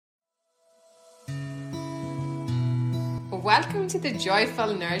Welcome to the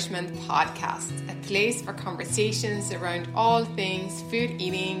Joyful Nourishment Podcast, a place for conversations around all things food,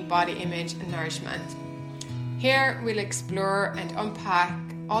 eating, body image and nourishment. Here we'll explore and unpack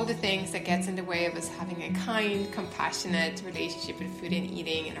all the things that gets in the way of us having a kind, compassionate relationship with food and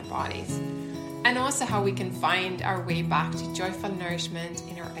eating in our bodies, and also how we can find our way back to joyful nourishment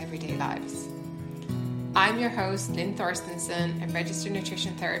in our everyday lives. I'm your host, Lynn Thorstenson, a registered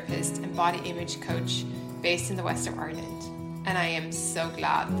nutrition therapist and body image coach based in the west of Ireland, and I am so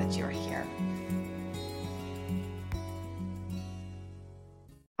glad that you're here.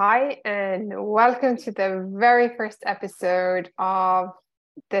 Hi, and welcome to the very first episode of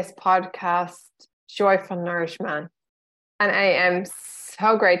this podcast, Joyful Nourishment. And I am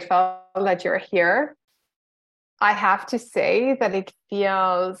so grateful that you're here. I have to say that it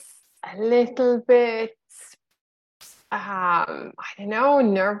feels a little bit,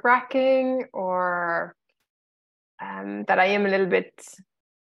 nerve-wracking, or that I am a little bit,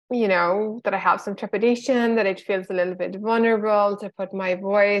 that I have some trepidation, that it feels a little bit vulnerable to put my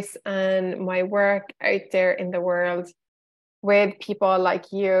voice and my work out there in the world with people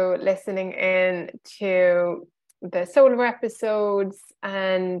like you listening in to the solo episodes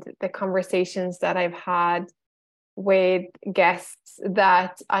and the conversations that I've had with guests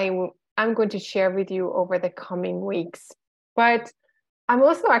that I'm going to share with you over the coming weeks. But I'm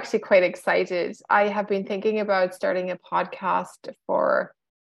also actually quite excited. I have been thinking about starting a podcast for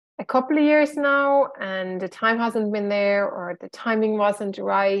a couple of years now, and the time hasn't been there, or the timing wasn't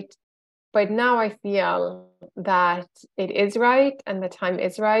right. But now I feel that it is right, and the time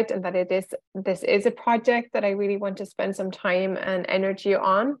is right, and that this is a project that I really want to spend some time and energy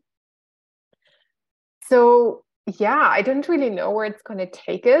on. So yeah, I don't really know where it's going to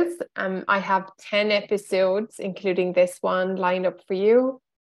take us. I have 10 episodes, including this one, lined up for you.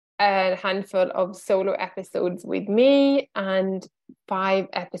 A handful of solo episodes with me and 5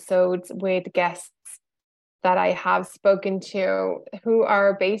 episodes with guests that I have spoken to who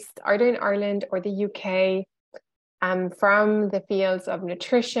are based either in Ireland or the UK, from the fields of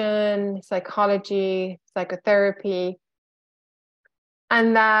nutrition, psychology, psychotherapy,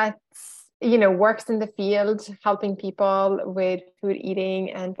 and that works in the field helping people with food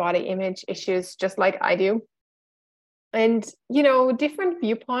eating and body image issues just like I do. And different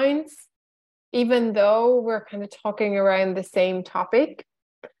viewpoints, even though we're kind of talking around the same topic.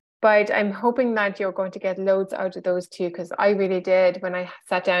 But I'm hoping that you're going to get loads out of those too, because I really did when I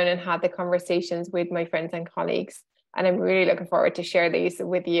sat down and had the conversations with my friends and colleagues. And I'm really looking forward to share these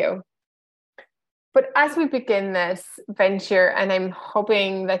with you. But as we begin this venture, and I'm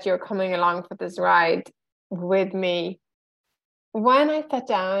hoping that you're coming along for this ride with me, when I sat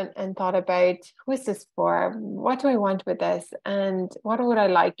down and thought about who is this for, what do I want with this, and what would I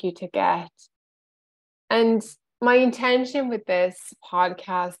like you to get? And my intention with this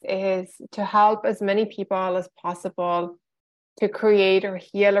podcast is to help as many people as possible to create or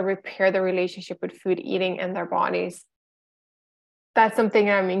heal or repair their relationship with food, eating, and their bodies. That's something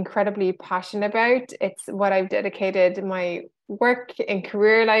I'm incredibly passionate about. It's what I've dedicated my work and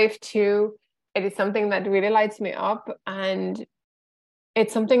career life to. It is something that really lights me up, and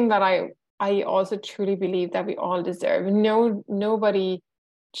it's something that I also truly believe that we all deserve. Nobody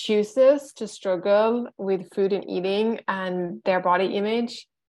chooses to struggle with food and eating and their body image,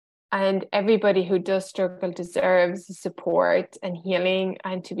 and everybody who does struggle deserves support and healing,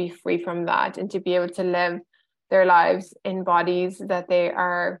 and to be free from that, and to be able to live their lives in bodies that they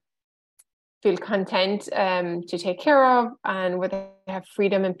feel content to take care of, and where they have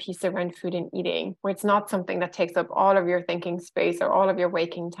freedom and peace around food and eating, where it's not something that takes up all of your thinking space or all of your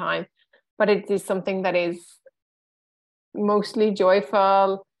waking time, but it is something that is mostly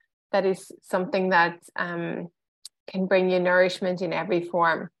joyful, that is something that can bring you nourishment in every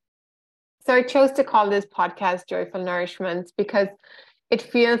form. So I chose to call this podcast Joyful Nourishment because it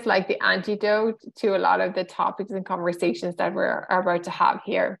feels like the antidote to a lot of the topics and conversations that we're about to have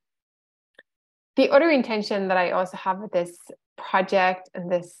here. The other intention that I also have with this project and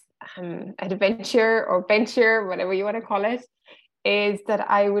this adventure or venture, whatever you want to call it, is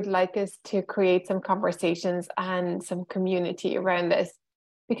that I would like us to create some conversations and some community around this,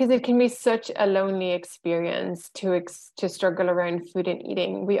 because it can be such a lonely experience to struggle around food and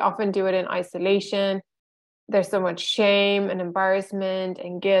eating. We often do it in isolation. There's so much shame and embarrassment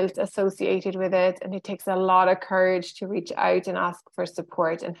and guilt associated with it, and it takes a lot of courage to reach out and ask for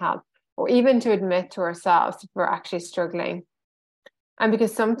support and help, or even to admit to ourselves if we're actually struggling. And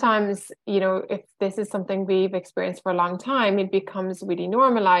because sometimes, if this is something we've experienced for a long time, it becomes really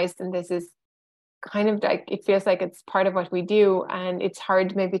normalized, and this is kind of like, it feels like it's part of what we do, and it's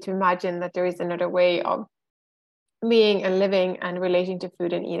hard maybe to imagine that there is another way of being and living and relating to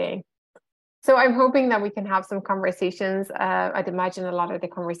food and eating. So I'm hoping that we can have some conversations. I'd imagine a lot of the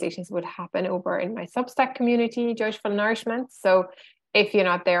conversations would happen over in my Substack community, Joyful Nourishment. So if you're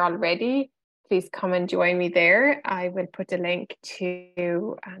not there already, please come and join me there. I will put a link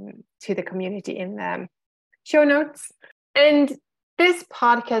to the community in the show notes. And this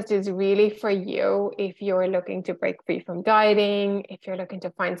podcast is really for you if you're looking to break free from dieting, if you're looking to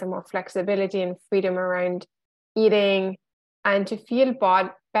find some more flexibility and freedom around eating, and to feel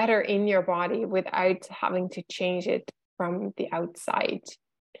better in your body without having to change it from the outside.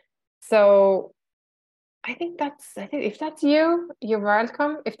 So I think if that's you, you're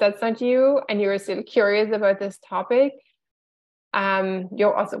welcome. If that's not you and you're still curious about this topic,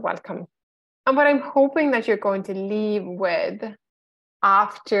 you're also welcome. And what I'm hoping that you're going to leave with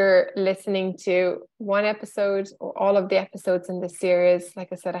after listening to one episode or all of the episodes in the series, like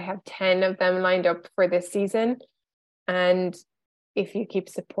I said, I have 10 of them lined up for this season. And if you keep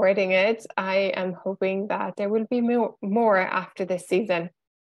supporting it, I am hoping that there will be more after this season.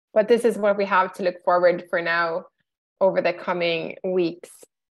 But this is what we have to look forward for now over the coming weeks.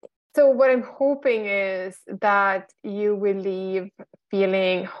 So what I'm hoping is that you will leave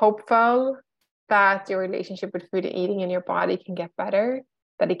feeling hopeful that your relationship with food and eating and your body can get better,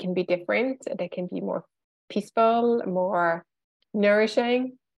 that it can be different, that it can be more peaceful, more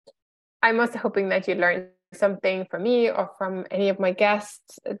nourishing. I'm also hoping that you learn something from me or from any of my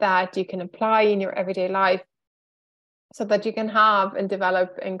guests that you can apply in your everyday life so that you can have and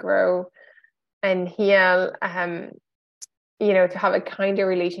develop and grow and heal, to have a kinder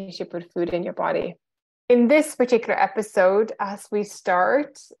relationship with food in your body. In this particular episode, as we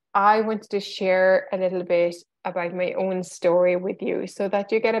start, I wanted to share a little bit about my own story with you so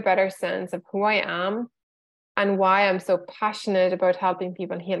that you get a better sense of who I am and why I'm so passionate about helping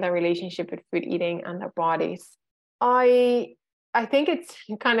people heal their relationship with food, eating, and their bodies. I think it's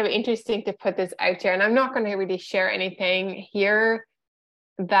kind of interesting to put this out there, and I'm not going to really share anything here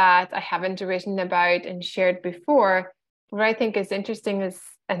that I haven't written about and shared before. What I think is interesting is,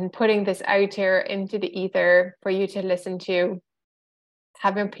 and putting this out here into the ether for you to listen to,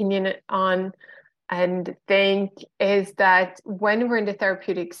 have an opinion on, and think, is that when we're in the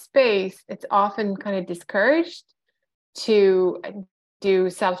therapeutic space, it's often kind of discouraged to do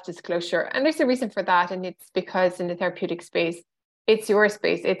self-disclosure. And there's a reason for that. And it's because in the therapeutic space, it's your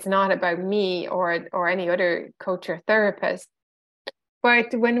space. It's not about me or any other coach or therapist.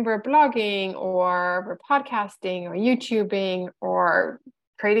 But when we're blogging or we're podcasting or YouTubing or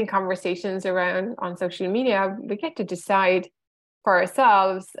creating conversations around on social media, we get to decide for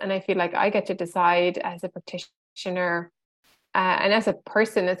ourselves. And I feel like I get to decide as a practitioner and as a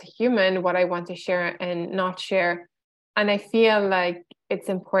person, as a human, what I want to share and not share. And I feel like it's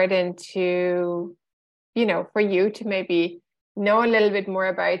important to, for you to maybe know a little bit more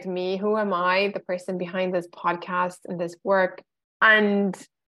about me. Who am I, the person behind this podcast and this work? And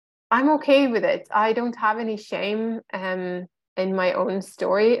I'm okay with it. I don't have any shame in my own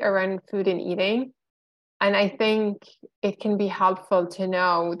story around food and eating. And I think it can be helpful to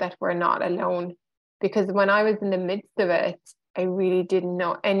know that we're not alone, because when I was in the midst of it, I really didn't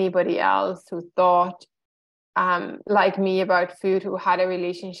know anybody else who thought like me about food, who had a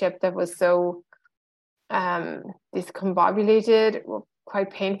relationship that was so discombobulated, or quite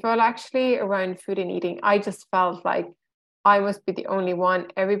painful actually, around food and eating. I just felt like I must be the only one.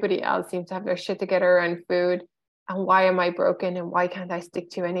 Everybody else seems to have their shit together around food. And why am I broken? And why can't I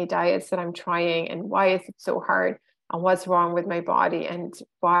stick to any diets that I'm trying? And why is it so hard? And what's wrong with my body? And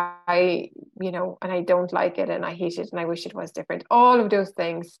why, and I don't like it and I hate it and I wish it was different. All of those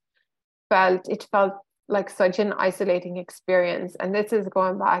things felt like such an isolating experience. And this is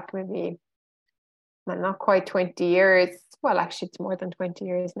going back maybe, well, not quite 20 years. Well, actually, it's more than 20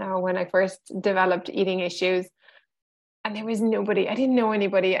 years now, when I first developed eating issues. And there was nobody, I didn't know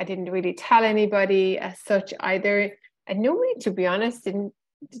anybody. I didn't really tell anybody as such either. And nobody, to be honest, didn't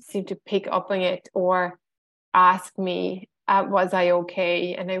seem to pick up on it or ask me, was I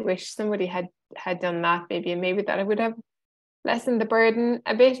okay? And I wish somebody had done that maybe. And maybe that I would have lessened the burden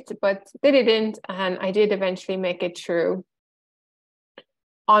a bit, but they didn't. And I did eventually make it through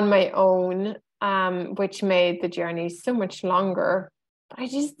on my own, which made the journey so much longer. I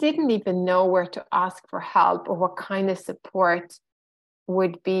just didn't even know where to ask for help or what kind of support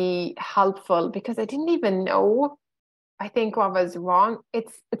would be helpful, because I didn't even know, I think, what was wrong.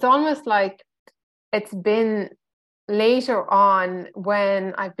 It's almost like it's been later on,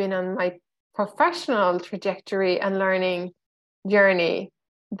 when I've been on my professional trajectory and learning journey,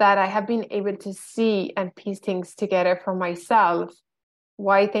 that I have been able to see and piece things together for myself,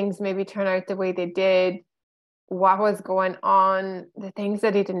 why things maybe turn out the way they did, what was going on, the things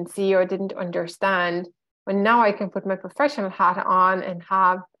that I didn't see or didn't understand. But now I can put my professional hat on and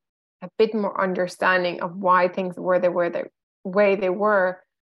have a bit more understanding of why things were the way they were,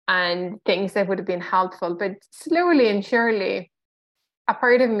 and things that would have been helpful. But slowly and surely, a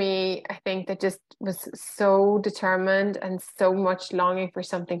part of me, I think, that just was so determined and so much longing for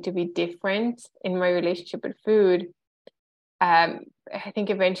something to be different in my relationship with food, I think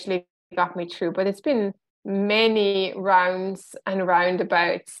eventually got me through. But it's been many rounds and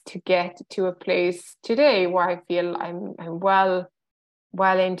roundabouts to get to a place today where I feel I'm well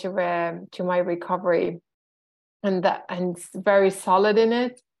into to my recovery, and very solid in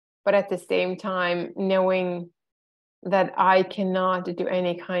it. But at the same time, knowing that I cannot do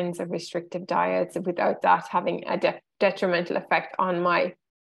any kinds of restrictive diets without that having a detrimental effect on my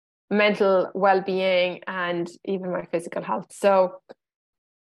mental well-being and even my physical health. So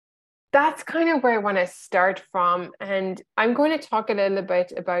that's kind of where I want to start from. And I'm going to talk a little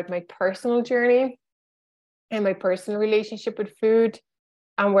bit about my personal journey and my personal relationship with food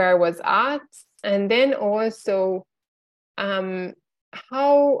and where I was at. And then also how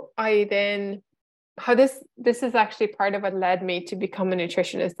this is actually part of what led me to become a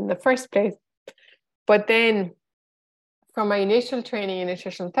nutritionist in the first place. But then from my initial training in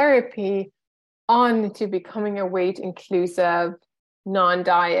nutritional therapy on to becoming a weight inclusive,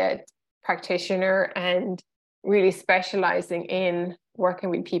 non-diet practitioner, and really specializing in working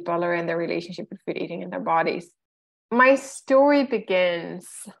with people around their relationship with food, eating, and their bodies. My story begins,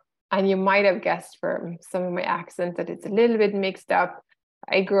 and you might have guessed from some of my accent that it's a little bit mixed up.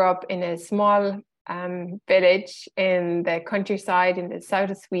 I grew up in a small village in the countryside in the south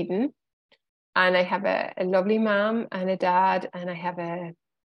of Sweden. And I have a lovely mom and a dad, and I have a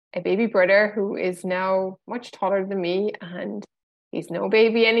baby brother who is now much taller than me, and he's no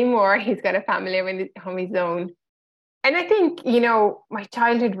baby anymore. He's got a family on his own. And I think, my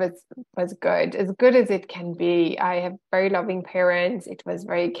childhood was good as it can be. I have very loving parents. It was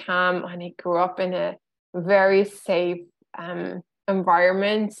very calm, and I grew up in a very safe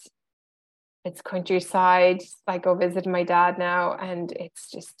environment. It's countryside. I go visit my dad now, and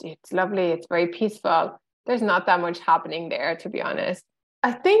it's lovely. It's very peaceful. There's not that much happening there, to be honest.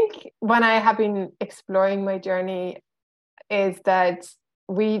 I think when I have been exploring my journey is that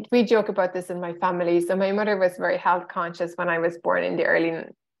we joke about this in my family. So my mother was very health conscious when I was born in the early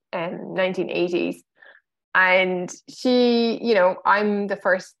 1980s. And she, I'm the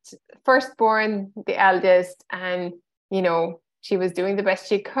firstborn, the eldest, and, she was doing the best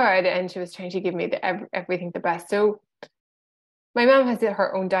she could, and she was trying to give me everything the best. So my mom has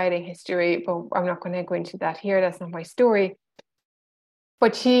her own dieting history, but I'm not going to go into that here. That's not my story.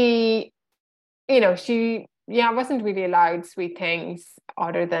 But she wasn't really allowed sweet things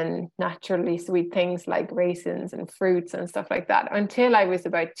other than naturally sweet things like raisins and fruits and stuff like that until I was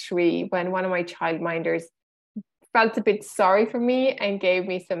about 3, when one of my childminders felt a bit sorry for me and gave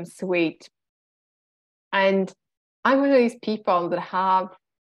me some sweet. And I'm one of these people that have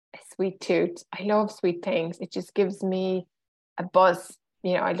a sweet tooth. I love sweet things. It just gives me a buzz.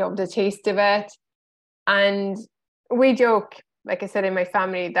 I love the taste of it. And we joke, like I said, in my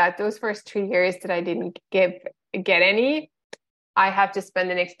family, that those first 3 years that I didn't get any, I have to spend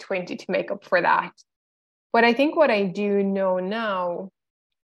the next 20 to make up for that. But I think what I do know now,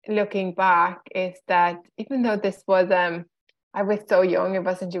 looking back, is that even though this was I was so young, it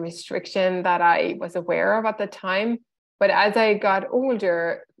wasn't a restriction that I was aware of at the time. But as I got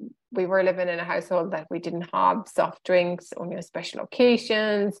older, we were living in a household that we didn't have soft drinks, only on special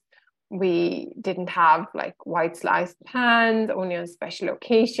occasions. We didn't have like white sliced pans, only on special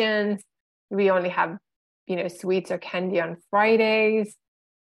occasions. We only have, sweets or candy on Fridays.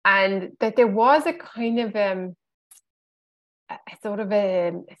 And that there was a kind of a sort of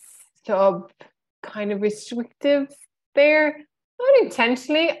a sub kind of restrictive there, not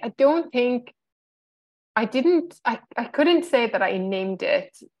intentionally. I don't think I couldn't say that I named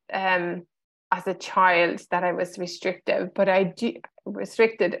it as a child that I was restrictive, but I do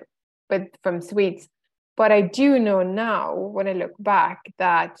restricted from sweets. But I do know now, when I look back,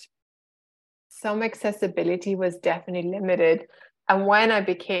 that some accessibility was definitely limited. And when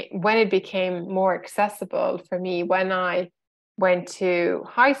it became more accessible for me, when I went to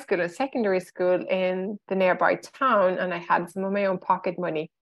high school and secondary school in the nearby town, and I had some of my own pocket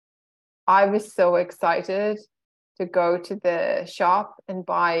money, I was so excited to go to the shop and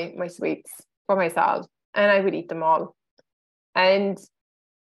buy my sweets for myself, and I would eat them all. And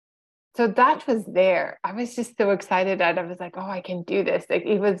so that was there. I was just so excited that I was like, oh, I can do this. Like,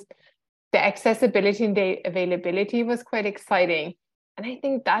 it was the accessibility and the availability was quite exciting. And I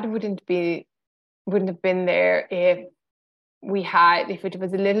think that wouldn't be wouldn't have been there if if it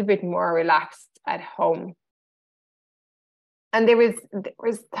was a little bit more relaxed at home. And there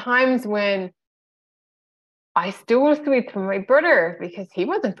was times when I stole sweets from my brother because he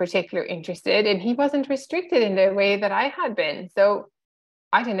wasn't particularly interested and he wasn't restricted in the way that I had been. So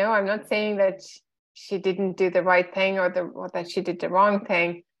I don't know. I'm not saying that she didn't do the right thing or that she did the wrong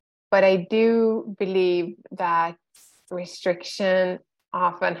thing, but I do believe that restriction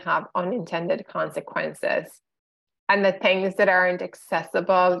often have unintended consequences, and the things that aren't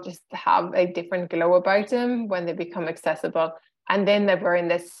accessible just have a different glow about them when they become accessible. And then that we're in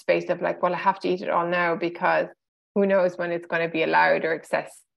this space of like, well, I have to eat it all now because who knows when it's going to be allowed or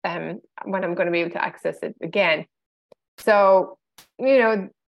when I'm going to be able to access it again. So,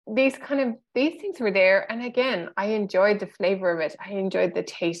 these things were there. And again, I enjoyed the flavor of it. I enjoyed the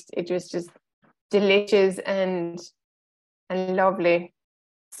taste. It was just delicious and lovely.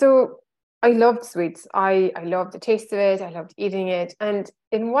 So I loved sweets. I loved the taste of it. I loved eating it. And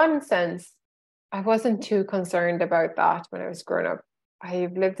in one sense, I wasn't too concerned about that when I was growing up.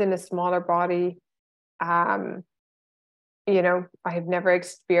 I've lived in a smaller body. I've never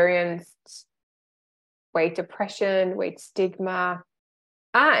experienced weight depression, weight stigma.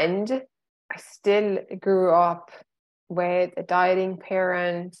 And I still grew up with a dieting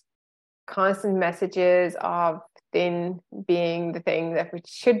parent, constant messages of thin being the thing that it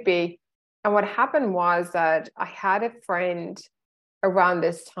should be. And what happened was that I had a friend around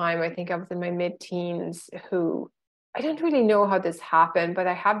this time, I think I was in my mid-teens, who I don't really know how this happened, but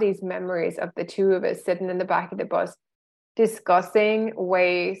I have these memories of the two of us sitting in the back of the bus discussing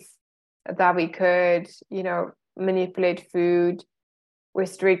ways that we could, manipulate food,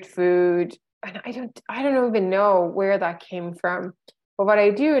 restrict food. And I don't even know where that came from. But what I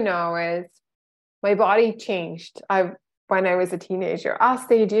do know is my body changed when I was a teenager, as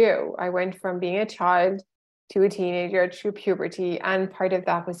they do. I went from being a child to a teenager through puberty, and part of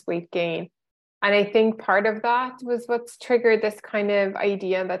that was weight gain. And I think part of that was what's triggered this kind of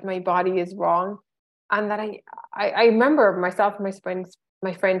idea that my body is wrong. And that I remember myself and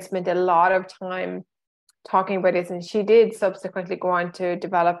my friends spent a lot of time talking about this, and she did subsequently go on to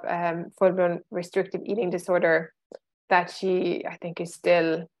develop full-blown restrictive eating disorder that she, I think, is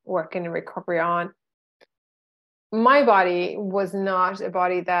still working in recovery on. My body was not a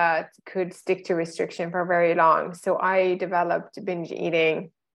body that could stick to restriction for very long. So I developed binge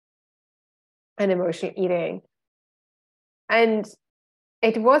eating and emotional eating. And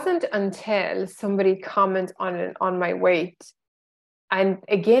it wasn't until somebody commented on my weight. And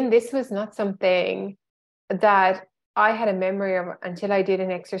again, this was not something that I had a memory of until I did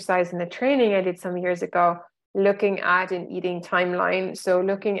an exercise in the training I did some years ago, looking at an eating timeline. So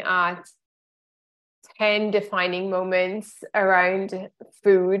looking at 10 defining moments around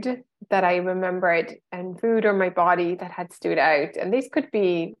food that I remembered, and food or my body that had stood out. And these could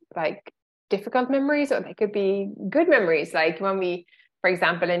be like difficult memories, or they could be good memories, like when we, for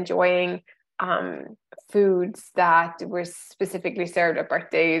example, enjoying foods that were specifically served at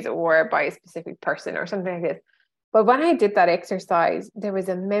birthdays or by a specific person or something like this. But when I did that exercise, there was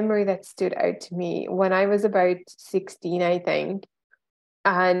a memory that stood out to me when I was about 16, I think.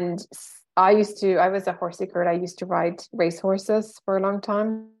 And I was a horsey girl. I used to ride race horses for a long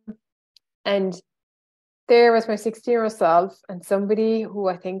time. And there was my 16-year-old self, and somebody who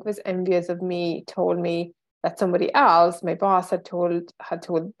I think was envious of me told me that somebody else, my boss, had told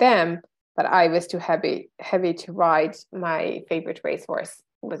them that I was too heavy to ride my favorite racehorse,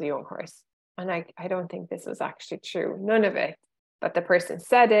 was a young horse. And I don't think this was actually true. None of it. That the person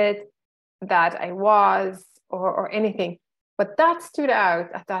said it, that I was, or anything. But that stood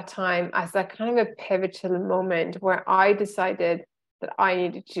out at that time as a kind of a pivotal moment where I decided that I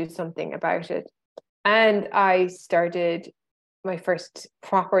needed to do something about it. And I started my first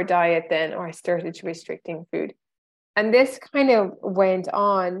proper diet then, or I started restricting food. And this kind of went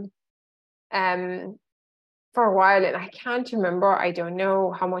on for a while, and I can't remember. I don't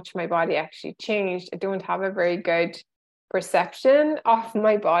know how much my body actually changed. I don't have a very good perception of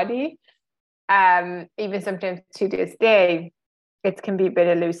my body. Even sometimes to this day, it can be a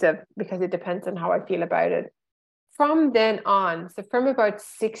bit elusive because it depends on how I feel about it. From then on, so from about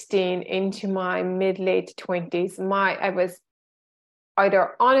 16 into my mid-late 20s, I was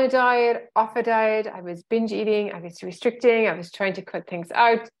either on a diet, off a diet, I was binge eating, I was restricting, I was trying to cut things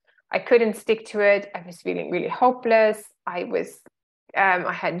out. I couldn't stick to it. I was feeling really hopeless. I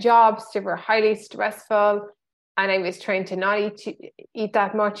had jobs that were highly stressful, and I was trying to not eat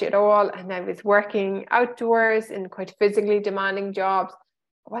that much at all. And I was working outdoors in quite physically demanding jobs.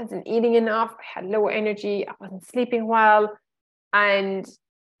 I wasn't eating enough. I had low energy. I wasn't sleeping well. And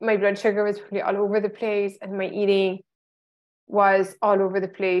my blood sugar was really all over the place and my eating was all over the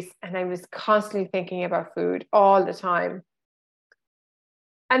place. And I was constantly thinking about food all the time.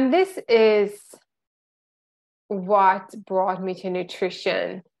 And this is what brought me to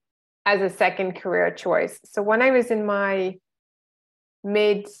nutrition as a second career choice. So when I was in my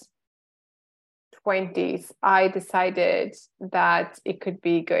mid 20s, I decided that it could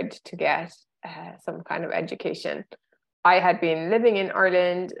be good to get some kind of education. I had been living in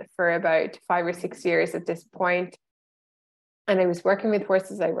Ireland for about 5 or 6 years at this point, and I was working with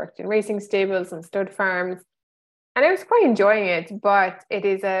horses. I worked in racing stables and stud farms, and I was quite enjoying it, but it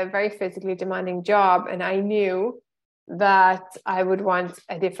is a very physically demanding job, and I knew that I would want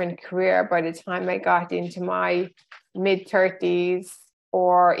a different career by the time I got into my mid 30s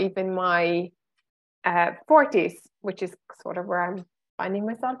or even my 40s, which is sort of where I'm finding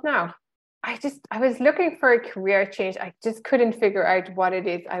myself now. I was looking for a career change. I just couldn't figure out what it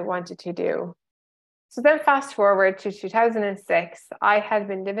is I wanted to do. So then fast forward to 2006, I had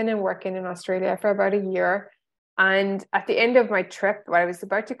been living and working in Australia for about a year. And at the end of my trip, I was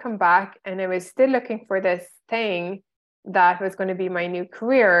about to come back and I was still looking for this thing that was going to be my new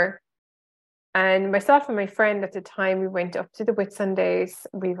career. And myself and my friend at the time, we went up to the Whitsundays.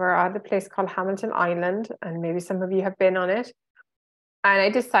 We were at a place called Hamilton Island, and maybe some of you have been on it. And I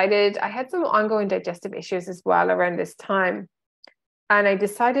decided I had some ongoing digestive issues as well around this time. And I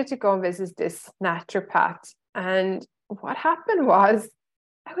decided to go and visit this naturopath. And what happened was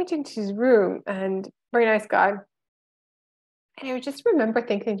I went into his room, and very nice guy. And I just remember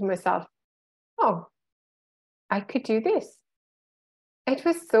thinking to myself, oh, I could do this. It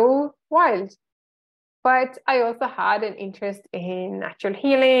was so wild. But I also had an interest in natural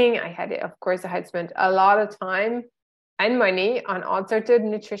healing. I had spent a lot of time and money on all sorts of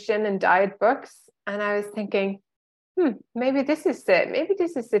nutrition and diet books. And I was thinking, maybe this is it. Maybe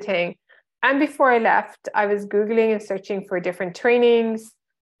this is the thing. And before I left, I was Googling and searching for different trainings,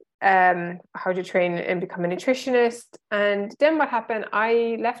 how to train and become a nutritionist. And then what happened,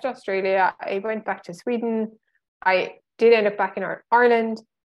 I left Australia. I went back to Sweden. I did end up back in Ireland.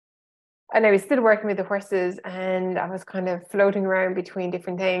 And I was still working with the horses, and I was kind of floating around between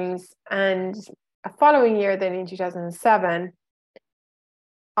different things. And a following year, then in 2007,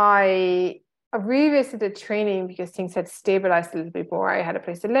 I revisited training because things had stabilized a little bit more. I had a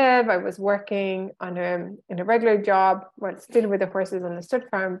place to live. I was working in a regular job, well, still with the horses on the stud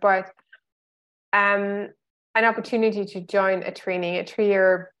farm, but an opportunity to join a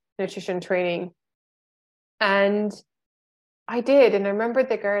 3-year nutrition training. And I did. And I remember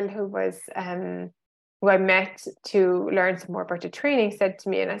the girl who I met to learn some more about the training said to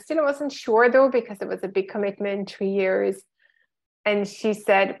me, and I still wasn't sure though, because it was a big commitment, 3 years. And she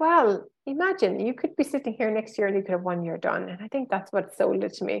said, well, imagine you could be sitting here next year and you could have 1 year done. And I think that's what sold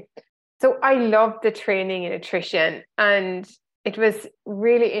it to me. So I loved the training in nutrition. And it was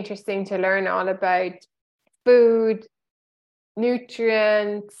really interesting to learn all about food,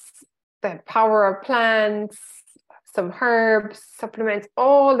 nutrients, the power of plants, some herbs, supplements,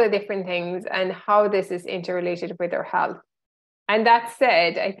 all the different things, and how this is interrelated with our health. And that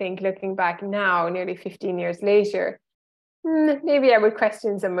said, I think looking back now, nearly 15 years later, maybe I would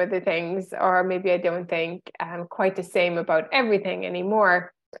question some of the things, or maybe I don't think quite the same about everything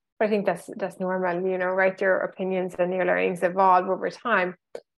anymore. But I think that's normal, right? Your opinions and your learnings evolve over time.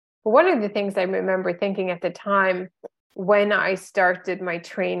 But one of the things I remember thinking at the time when I started my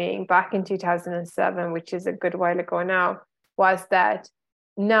training back in 2007, which is a good while ago now, was that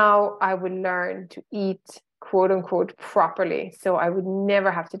now I would learn to eat, quote unquote, properly. So I would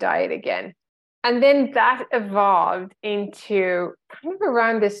never have to diet again. And then that evolved into kind of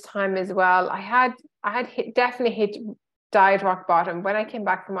around this time as well. I had definitely hit diet rock bottom. When I came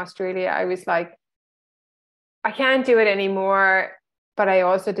back from Australia, I was like, I can't do it anymore. But I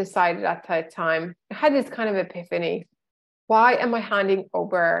also decided at that time, I had this kind of epiphany. Why am I handing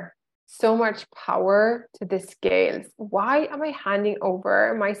over so much power to the scales? Why am I handing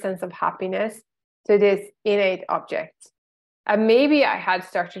over my sense of happiness to this innate object? And maybe I had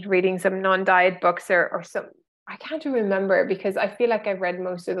started reading some non-diet books or some, I can't remember, because I feel like I've read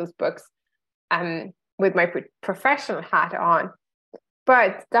most of those books with my professional hat on.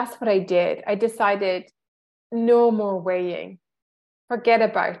 But that's what I did. I decided no more weighing. Forget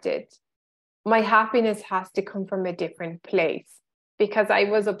about it. My happiness has to come from a different place, because I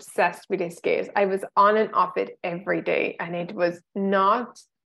was obsessed with the scales. I was on and off it every day, and it was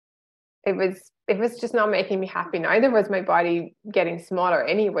just not making me happy. Neither was my body getting smaller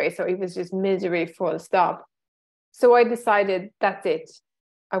anyway. So it was just misery, full stop. So I decided that's it.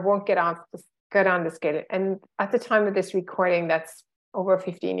 I won't get on the scale. And at the time of this recording, that's over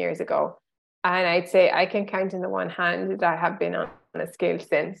 15 years ago. And I'd say I can count in the one hand that I have been on a scale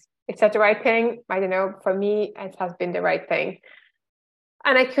since. Is that the right thing? I don't know. For me, it has been the right thing.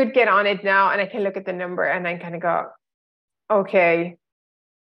 And I could get on it now and I can look at the number and I kind of go, okay.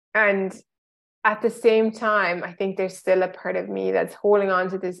 And at the same time, I think there's still a part of me that's holding on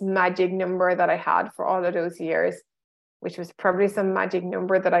to this magic number that I had for all of those years, which was probably some magic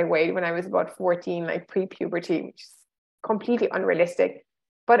number that I weighed when I was about 14, like pre-puberty, which is completely unrealistic.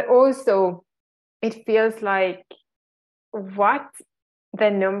 But also, it feels like what the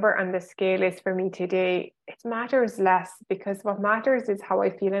number on the scale is for me today, it matters less, because what matters is how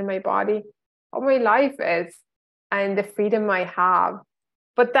I feel in my body, how my life is, and the freedom I have.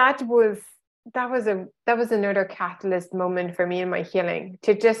 But that was another catalyst moment for me in my healing,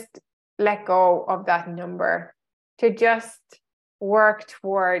 to just let go of that number, to just work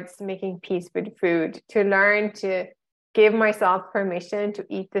towards making peace with food, to learn to give myself permission to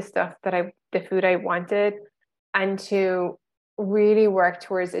eat the food I wanted, and to really work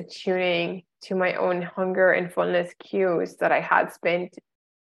towards attuning to my own hunger and fullness cues that I had spent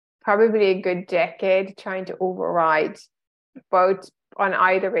probably a good decade trying to override, both on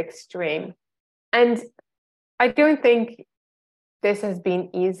either extreme. And I don't think this has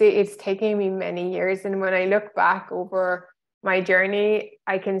been easy. It's taken me many years. And when I look back over my journey,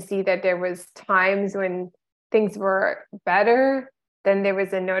 I can see that there was times when things were better. Then there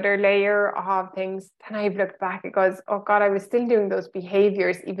was another layer of things. Then I've looked back, it goes, oh God, I was still doing those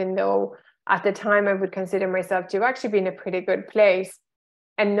behaviors, even though at the time I would consider myself to actually be in a pretty good place,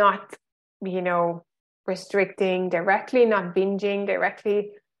 and not, restricting directly, not binging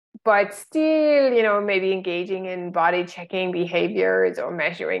directly, but still, maybe engaging in body checking behaviors or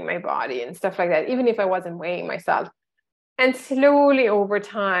measuring my body and stuff like that, even if I wasn't weighing myself. And slowly over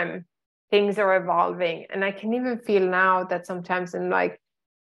time, things are evolving. And I can even feel now that sometimes I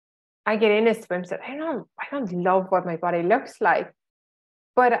get in a swim set, I don't love what my body looks like,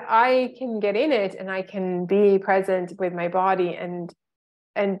 but I can get in it and I can be present with my body and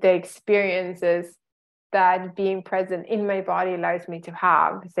the experiences that being present in my body allows me to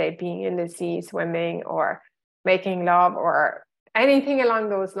have, say being in the sea, swimming, or making love, or anything along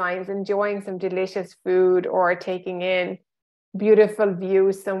those lines, enjoying some delicious food or taking in beautiful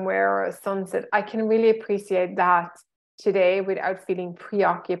views somewhere or a sunset. I can really appreciate that today without feeling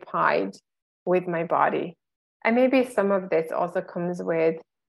preoccupied with my body. And maybe some of this also comes with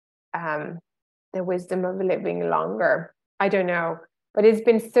the wisdom of living longer. I don't know. But it's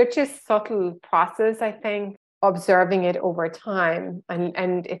been such a subtle process, I think, observing it over time. And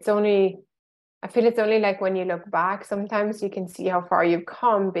I feel it's only like when you look back, sometimes you can see how far you've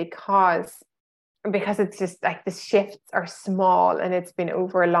come because it's just like the shifts are small and it's been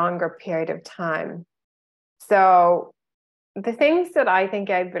over a longer period of time. So the things that I think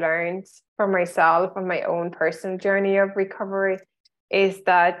I've learned for myself on my own personal journey of recovery is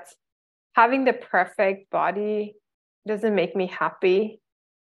that having the perfect body doesn't make me happy,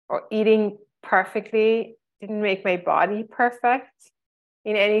 or eating perfectly didn't make my body perfect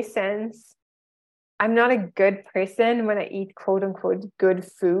in any sense. I'm not a good person when I eat quote unquote good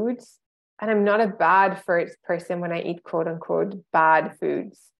foods, and I'm not a bad person when I eat quote unquote bad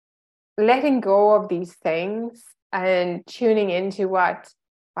foods. Letting go of these things and tuning into what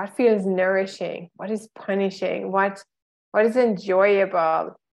feels nourishing, what is punishing, what is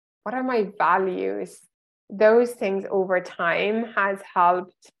enjoyable, what are my values. Those things over time has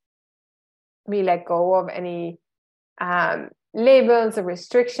helped me let go of any labels or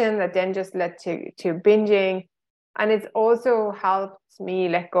restriction that then just led to binging. And it's also helped me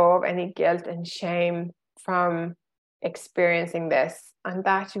let go of any guilt and shame from experiencing this. And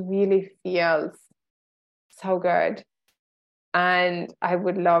that really feels so good. And I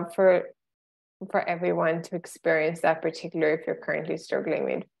would love for everyone to experience that, particularly if you're currently struggling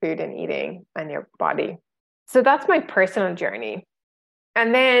with food and eating and your body. So that's my personal journey.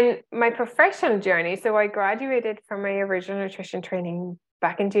 And then my professional journey. So I graduated from my original nutrition training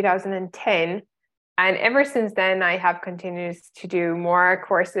back in 2010. And ever since then, I have continued to do more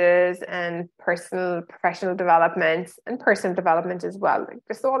courses and professional development and personal development as well. Like,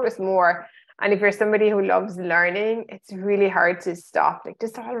 there's always more. And if you're somebody who loves learning, it's really hard to stop. Like,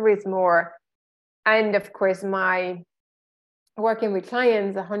 there's always more. And of course, my working with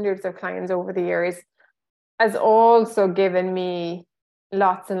clients, hundreds of clients over the years, has also given me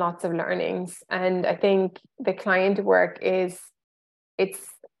lots and lots of learnings. And I think the client work has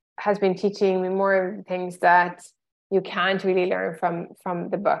been teaching me more of the things that you can't really learn from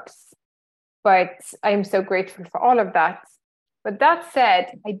the books. But I'm so grateful for all of that. But that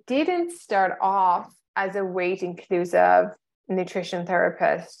said, I didn't start off as a weight inclusive nutrition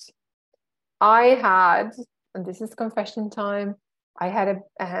therapist, I had, and this is confession time, I had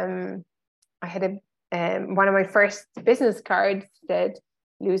one of my first business cards said,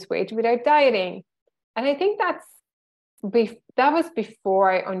 lose weight without dieting. And I think that was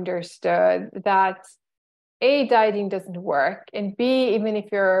before I understood that A, dieting doesn't work, and B, even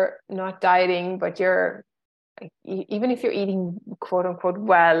if you're not dieting, but even if you're eating quote unquote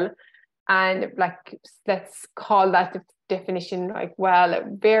well, and like, let's call that the definition, like, well, a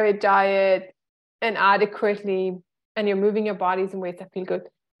varied diet and adequately, and you're moving your bodies in ways that feel good,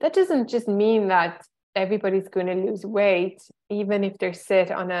 that doesn't just mean that everybody's going to lose weight, even if they're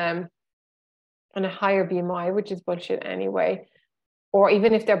sit on a higher BMI, which is bullshit anyway, or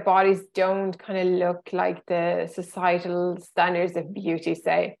even if their bodies don't kind of look like the societal standards of beauty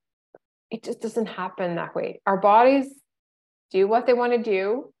say. It just doesn't happen that way. Our bodies do what they want to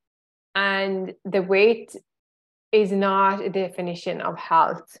do, and the weight is not a definition of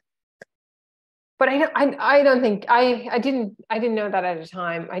health. But I don't think I didn't know that at the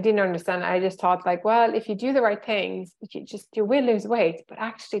time. I didn't understand. I just thought, like, well, if you do the right things, you will lose weight. But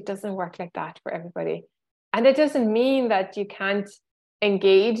actually, it doesn't work like that for everybody. And it doesn't mean that you can't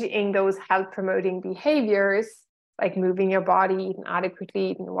engage in those health promoting behaviors, like moving your body, eating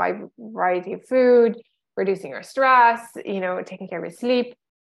adequately, eating a wide variety of food, reducing your stress, taking care of your sleep.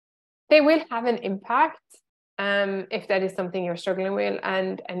 They will have an impact. If that is something you're struggling with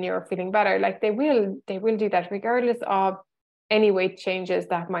and you're feeling better, like they will do that regardless of any weight changes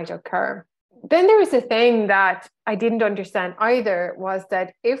that might occur. Then there was a thing that I didn't understand either, was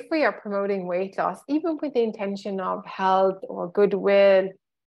that if we are promoting weight loss, even with the intention of health or goodwill,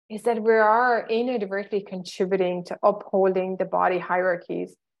 is that we are inadvertently contributing to upholding the body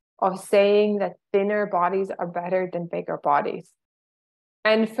hierarchies of saying that thinner bodies are better than bigger bodies.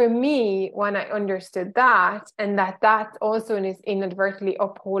 And for me, when I understood that, and that also is inadvertently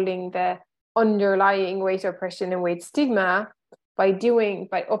upholding the underlying weight oppression and weight stigma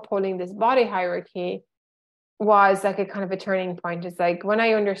by upholding this body hierarchy, was like a kind of a turning point. It's like when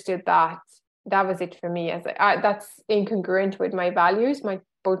I understood that was it for me. That's incongruent with my values,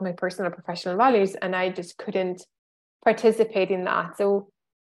 both my personal and professional values, and I just couldn't participate in that. So,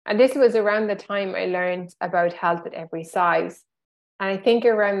 and this was around the time I learned about health at every size. And I think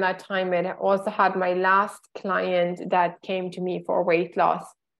around that time, I also had my last client that came to me for weight loss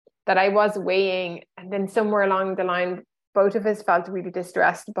that I was weighing. And then somewhere along the line, both of us felt really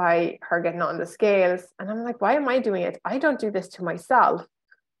distressed by her getting on the scales. And I'm like, why am I doing it? I don't do this to myself.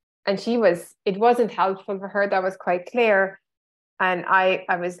 And it wasn't helpful for her. That was quite clear. And I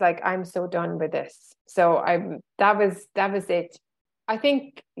was like, I'm so done with this. So that was it. I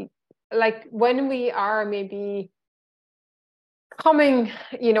think, like, when we are maybe coming,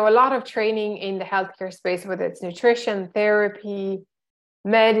 a lot of training in the healthcare space, whether it's nutrition, therapy,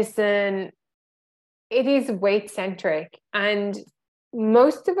 medicine, it is weight centric. And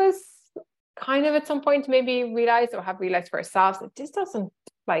most of us kind of at some point maybe have realized for ourselves that this doesn't,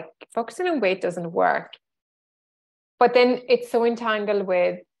 like, focusing on weight doesn't work. But then it's so entangled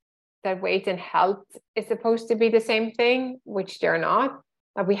with that weight and health is supposed to be the same thing, which they're not,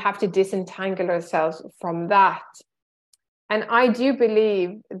 that we have to disentangle ourselves from that. And I do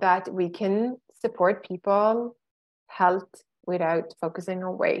believe that we can support people's health without focusing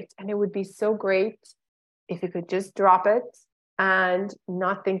on weight. And it would be so great if you could just drop it and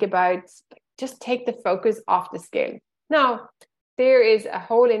not think about, just take the focus off the scale. Now, there is a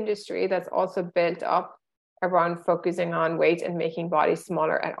whole industry that's also built up around focusing on weight and making bodies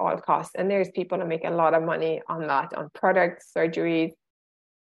smaller at all costs. And there's people that make a lot of money on that, on products, surgeries,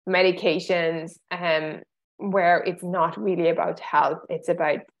 medications, where it's not really about health, it's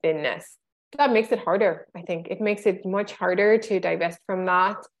about thinness. That makes it harder. I think it makes it much harder to divest from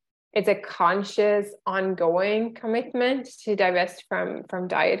that. It's a conscious, ongoing commitment to divest from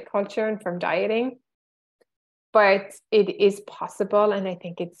diet culture and from dieting. But it is possible, and I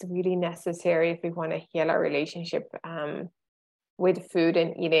think it's really necessary if we want to heal our relationship with food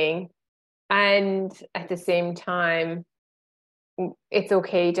and eating. And at the same time, it's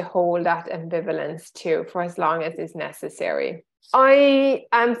okay to hold that ambivalence too, for as long as it's necessary. I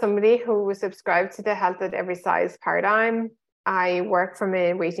am somebody who subscribes to the health at every size paradigm. I work from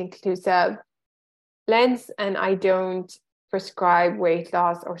a weight inclusive lens, and I don't prescribe weight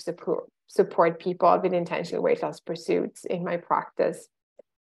loss or support people with intentional weight loss pursuits in my practice.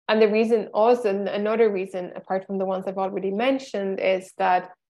 And the reason also, another reason, apart from the ones I've already mentioned, is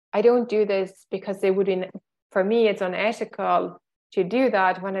that I don't do this because for me, it's unethical to do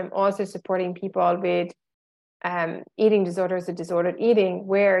that when I'm also supporting people with eating disorders or disordered eating,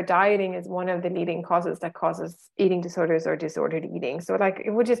 where dieting is one of the leading causes that causes eating disorders or disordered eating. So like, it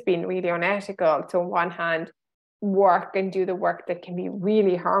would just be really unethical to on one hand work and do the work that can be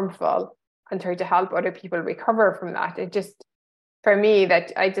really harmful and try to help other people recover from that. It just, for me,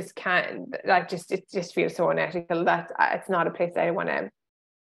 that I just can't, it just feels so unethical that it's not a place that I want to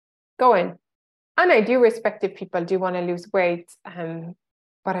go in. And I do respect if people do want to lose weight,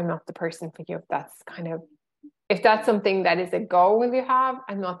 but I'm not the person for you. If that's something that is a goal you have,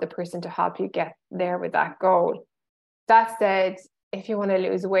 I'm not the person to help you get there with that goal. That said, if you want to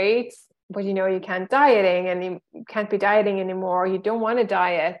lose weight, but you can't dieting and you can't be dieting anymore, you don't want to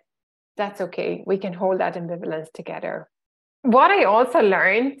diet, that's okay. We can hold that ambivalence together. What I also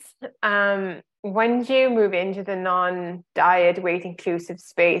learned, when you move into the non-diet weight inclusive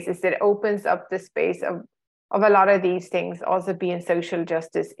space, is it opens up the space of a lot of these things also being social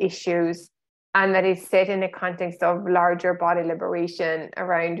justice issues, and that is set in a context of larger body liberation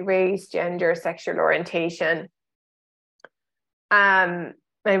around race, gender, sexual orientation, and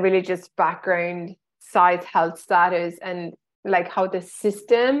religious background, size, health status, and like how the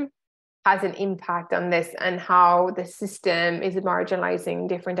system has an impact on this, and how the system is marginalizing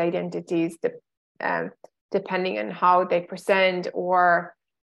different identities depending on how they present or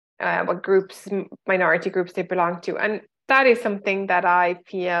what groups, minority groups they belong to. And that is something that I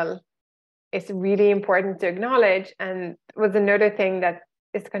feel is really important to acknowledge, and was another thing that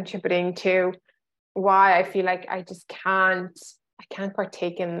is contributing to why I feel like I can't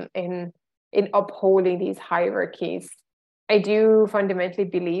partake in upholding these hierarchies. I do fundamentally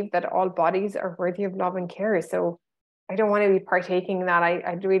believe that all bodies are worthy of love and care. So I don't want to be partaking in that.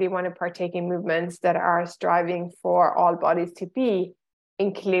 I really want to partake in movements that are striving for all bodies to be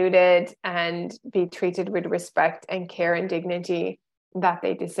included and be treated with respect and care and dignity that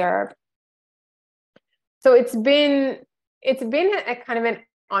they deserve. So it's been a kind of an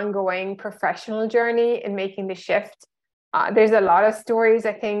ongoing professional journey in making the shift. There's a lot of stories,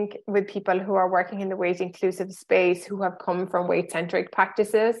 I think, with people who are working in the weight inclusive space who have come from weight centric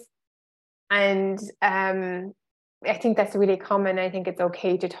practices. And I think that's really common. I think it's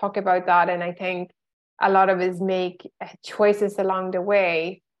okay to talk about that. And I think a lot of us make choices along the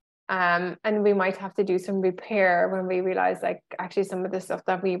way. And we might have to do some repair when we realize, like, actually some of the stuff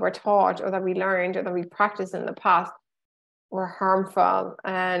that we were taught or that we learned or that we practiced in the past were harmful.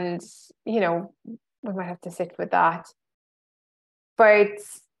 And, we might have to sit with that. But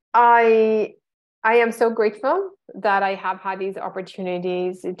I am so grateful that I have had these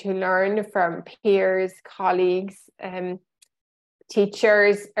opportunities to learn from peers, colleagues,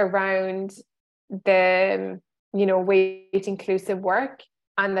 teachers around the, weight inclusive work,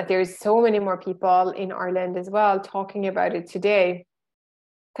 and that there's so many more people in Ireland as well talking about it today.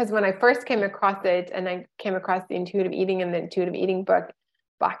 Because when I first came across it, and I came across the intuitive eating and the intuitive eating book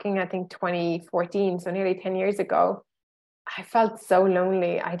back in, I think, 2014, so nearly 10 years ago, I felt so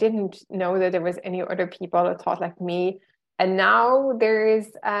lonely. I didn't know that there was any other people who thought like me. And now there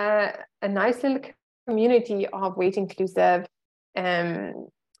is a nice little community of weight inclusive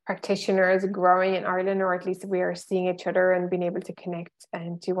practitioners growing in Ireland, or at least we are seeing each other and being able to connect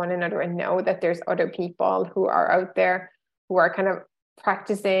to one another and know that there's other people who are out there who are kind of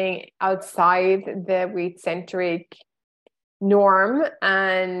practicing outside the weight centric norm,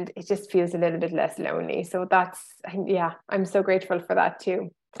 and it just feels a little bit less lonely. So I'm so grateful for that too.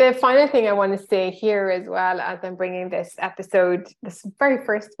 The final thing I want to say here, as well, as I'm bringing this episode, this very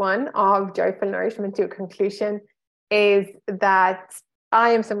first one of Joyful Nourishment, to a conclusion, is that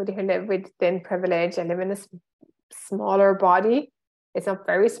I am somebody who lives with thin privilege. I live in a smaller body. It's not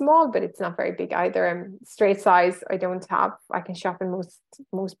very small, but it's not very big either. I'm straight size. I can shop in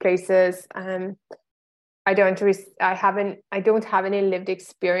most places. I don't have any lived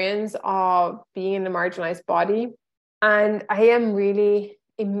experience of being in a marginalized body. And I am really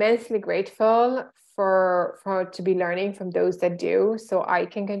immensely grateful for to be learning from those that do, so I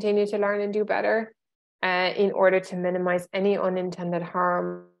can continue to learn and do better in order to minimize any unintended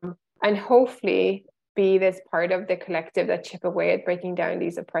harm, and hopefully be this part of the collective that chip away at breaking down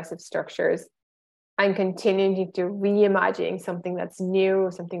these oppressive structures and continuing to reimagine something that's new,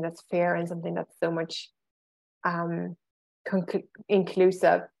 something that's fair, and something that's so much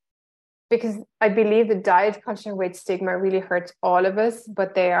inclusive. Because I believe the diet culture and weight stigma really hurts all of us,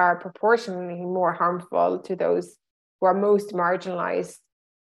 but they are proportionally more harmful to those who are most marginalized,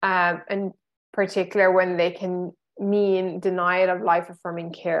 and particular when they can mean denial of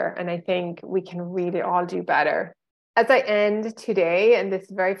life-affirming care. And I think we can really all do better. As I end today and this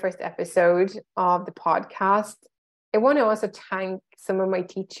very first episode of the podcast, I want to also thank some of my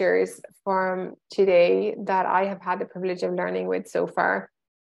teachers from today that I have had the privilege of learning with so far.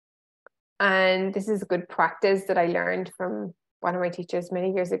 And this is a good practice that I learned from one of my teachers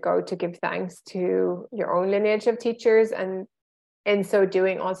many years ago, to give thanks to your own lineage of teachers, and in so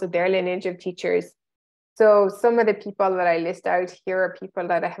doing also their lineage of teachers. So some of the people that I list out here are people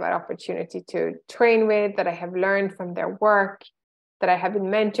that I have had opportunity to train with, that I have learned from their work, that I have been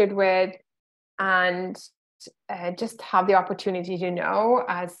mentored with, and just have the opportunity to know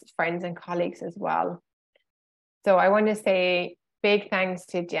as friends and colleagues as well. So I want to say big thanks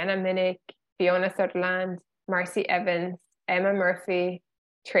to Jenna Minnick, Fiona Sutherland, Marcy Evans, Emma Murphy,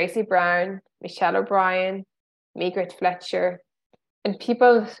 Tracy Brown, Michelle O'Brien, Margaret Fletcher, and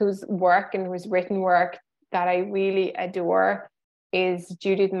people whose work and whose written work that I really adore is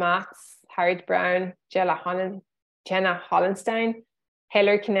Judith Matz, Harriet Brown, Jenna Hollenstein,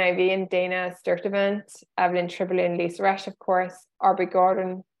 Hillary Knive and Dana Sturtevant, Evelyn Tribble and Lisa Resch, of course, Aubrey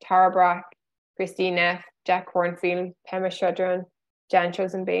Gordon, Tara Brack, Christine Neff, Jack Hornfield, Pema Shudron, Jan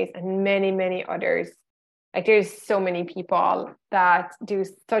Chosen Bays, and many, many others. Like, there's so many people that do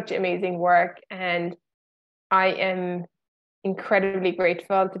such amazing work, and I am incredibly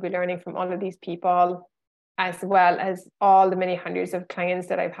grateful to be learning from all of these people, as well as all the many hundreds of clients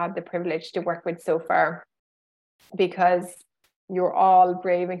that I've had the privilege to work with so far, because you're all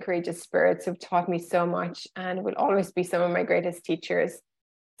brave and courageous spirits who've taught me so much and will always be some of my greatest teachers.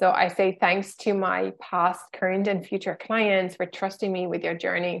 So I say thanks to my past, current, and future clients for trusting me with your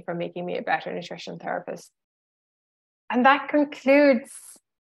journey, for making me a better nutrition therapist. And that concludes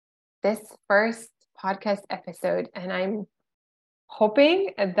this first podcast episode. And I'm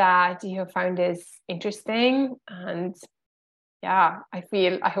hoping that you have found this interesting. And yeah, I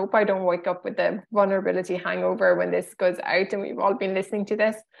hope I don't wake up with the vulnerability hangover when this goes out and we've all been listening to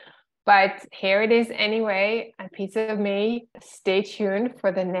this. But here it is anyway, a piece of me. Stay tuned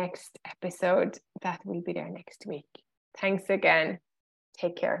for the next episode that will be there next week. Thanks again.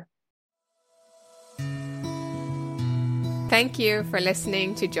 Take care. Thank you for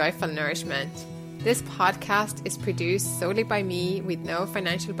listening to Joyful Nourishment. This podcast is produced solely by me with no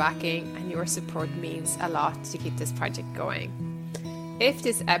financial backing, and your support means a lot to keep this project going. If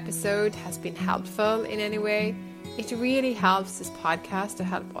this episode has been helpful in any way, it really helps this podcast to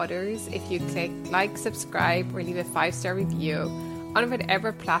help others if you click like, subscribe, or leave a 5-star review on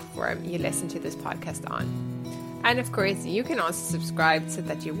whatever platform you listen to this podcast on. And of course, you can also subscribe so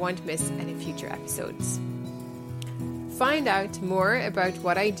that you won't miss any future episodes. Find out more about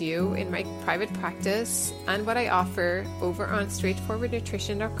what I do in my private practice and what I offer over on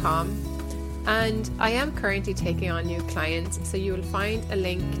straightforwardnutrition.com. And I am currently taking on new clients, so you will find a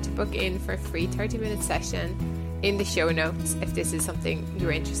link to book in for a free 30-minute session in the show notes if this is something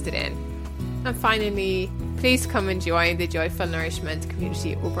you're interested in. And finally, please come and join the Joyful Nourishment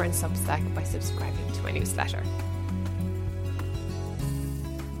community over on Substack by subscribing to my newsletter.